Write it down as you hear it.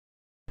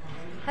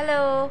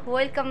Hello,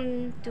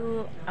 welcome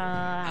to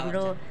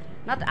हाम्रो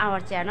not our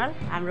channel,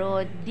 हाम्रो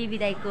दिवी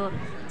दाइको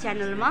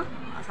च्यानलमा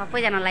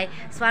सबैजनालाई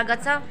स्वागत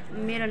छ।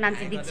 मेरो नाम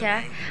चाहिँ दीक्षा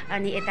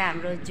अनि यता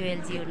हाम्रो जोयल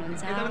जी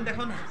हुनुहुन्छ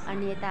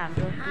अनि यता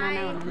हाम्रो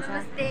नाना हुनुहुन्छ।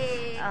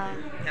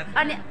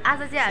 अनि आज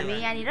चाहिँ हामी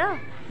यहाँनिर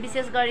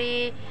विशेष गरी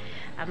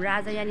हाम्रो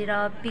आज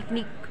यहाँनिर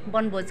पिकनिक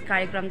वनभोज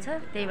कार्यक्रम छ।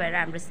 त्यही भएर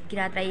हाम्रो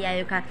किरात राई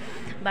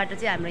आयोखाबाट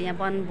चाहिँ हाम्रो यहाँ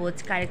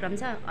वनभोज कार्यक्रम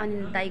छ।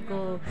 अनि दाइको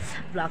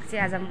भ्लग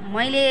चाहिँ आज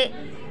मैले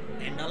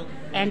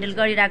ह्यान्डल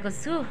गरिरहेको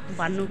छु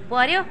भन्नु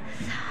पर्यो।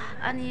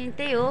 अनि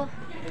त्यही हो,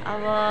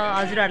 अब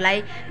हजुरहरूलाई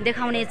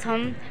देखाउने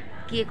छौँ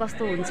के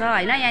कस्तो हुन्छ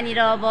हैन। यहाँनिर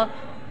अब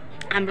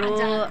हाम्रो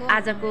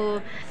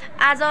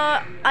आज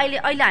अहिले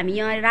हामी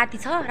यहाँ राति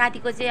छ।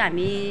 रातिको चाहिँ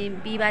हामी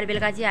बिहिबार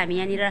बेलुका चाहिँ हामी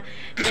यहाँनिर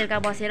बेलुका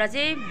बसेर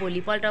चाहिँ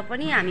भोलिपल्ट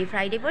पनि हामी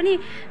फ्राइडे पनि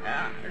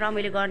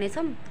रमाइलो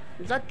गर्नेछौँ।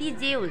 जति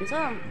जे हुन्छ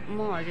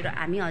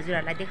हामी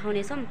हजुरहरूलाई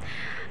देखाउनेछौँ।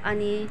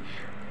 अनि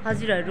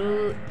हजुरहरू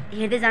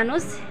हेर्दै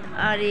जानुहोस्,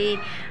 अनि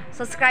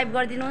सब्सक्राइब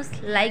गरिदिनुहोस्,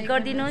 लाइक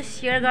गरिदिनुहोस्,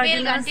 सेयर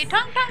गरिदिनुहोस्।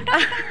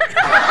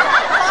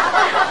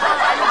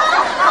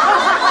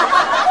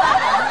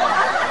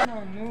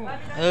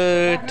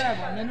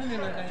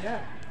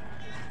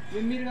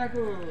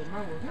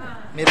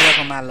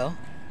 मिर्गाको माल हो,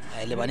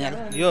 अहिले भनिहाल्यो।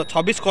 यो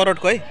 26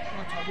 करोडको है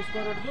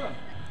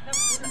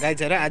गाई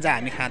छ र आज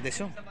हामी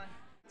खाँदैछौँ।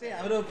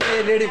 हाम्रो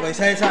के रेडी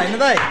भइसकेको छ होइन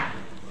दाइ?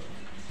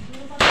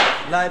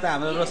 ल यता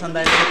हाम्रो रोशन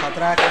दाइले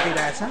खतरा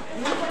काटिरहेछ।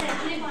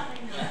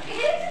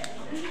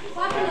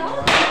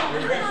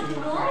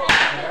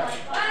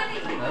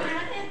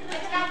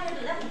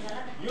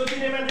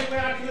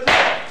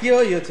 के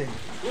हो यो चाहिँ?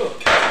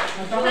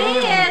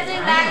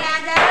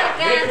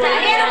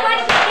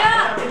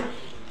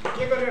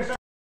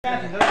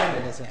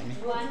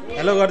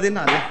 हेलो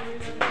गरिदिनु न।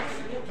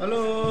 हेलो,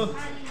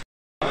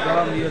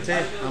 यो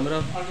चाहिँ हाम्रो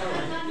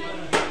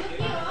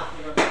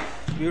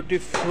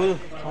ब्युटिफुल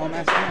ठाउँमा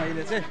छ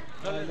अहिले चाहिँ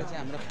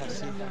हाम्रो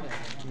खसी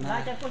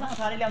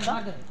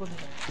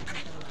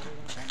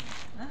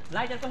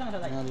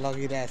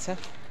लगिरहेछ।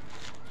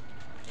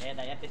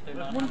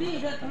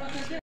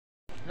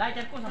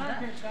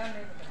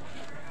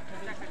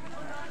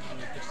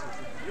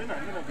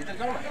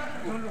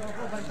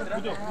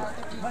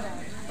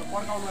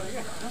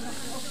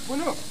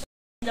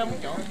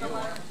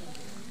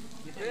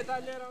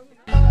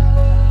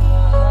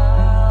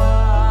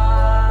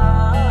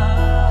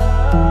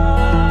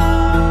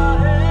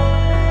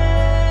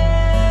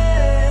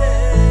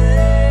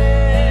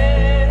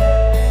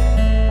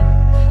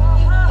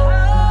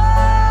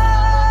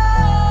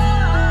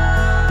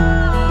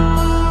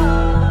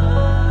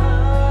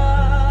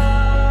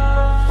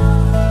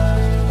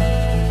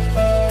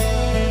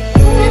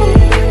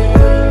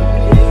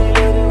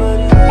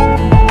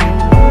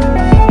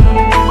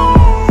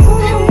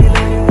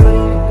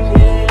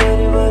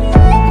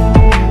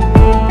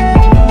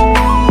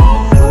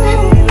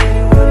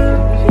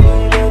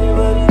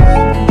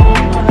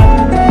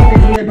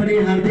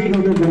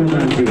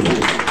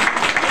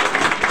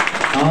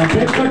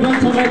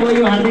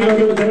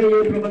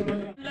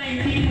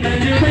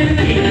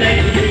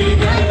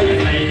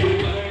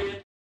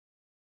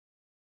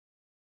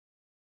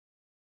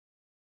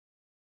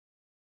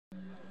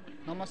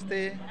 नमस्ते,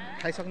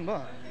 खाइसक्नु भयो?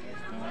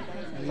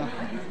 ल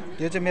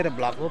यो चाहिँ मेरो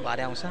भ्लग हो,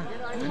 भरे आउँछ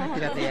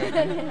किरात राई आयो।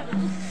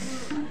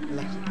 ल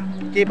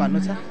के भन्नु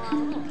छ?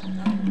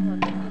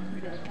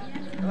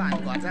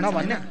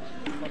 नभन्ने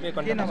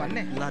के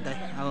नभन्ने? ल दाइ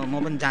अब म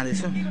पनि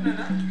जाँदैछु।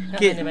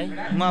 के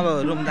म अब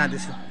रुम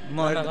जाँदैछु म।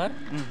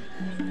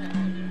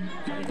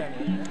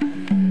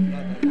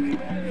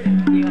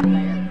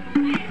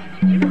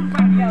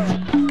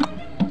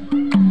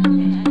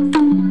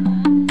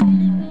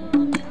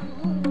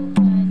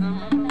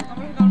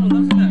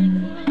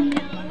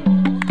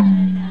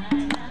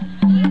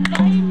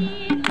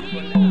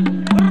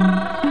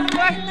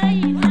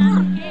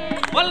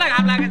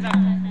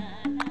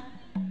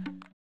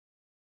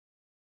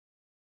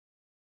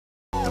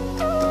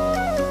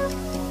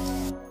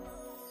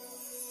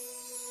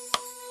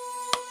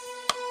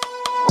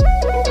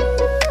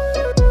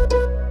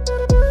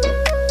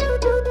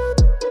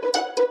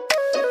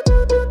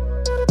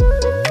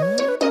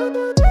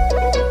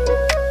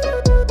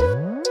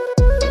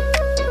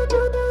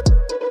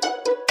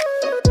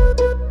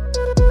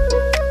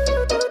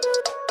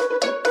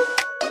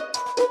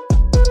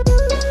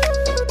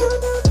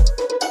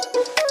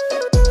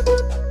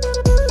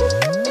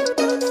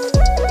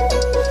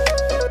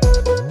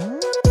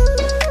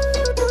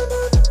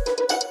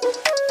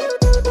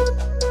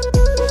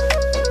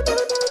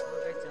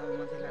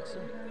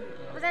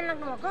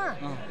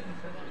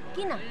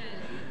 किन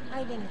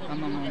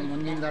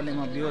निन्दाले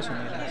म बेहोस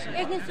हुने लाग्छ।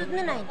 एकदिन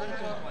सुत्नु न,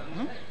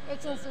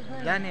 एकछिन सुत्नु।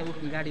 जाने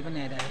उठ्ने गाडी पनि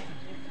आइरहेको।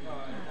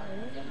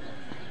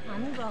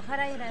 हामी भर्खर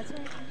आइरहेको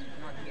छौँ।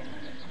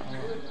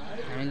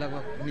 हामी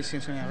लगभग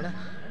निस्किन्छौँ यहाँबाट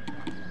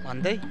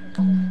भन्दै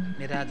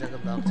मेरो आजको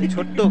भ्लग चाहिँ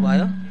छोटो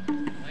भयो।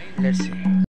 Let's see.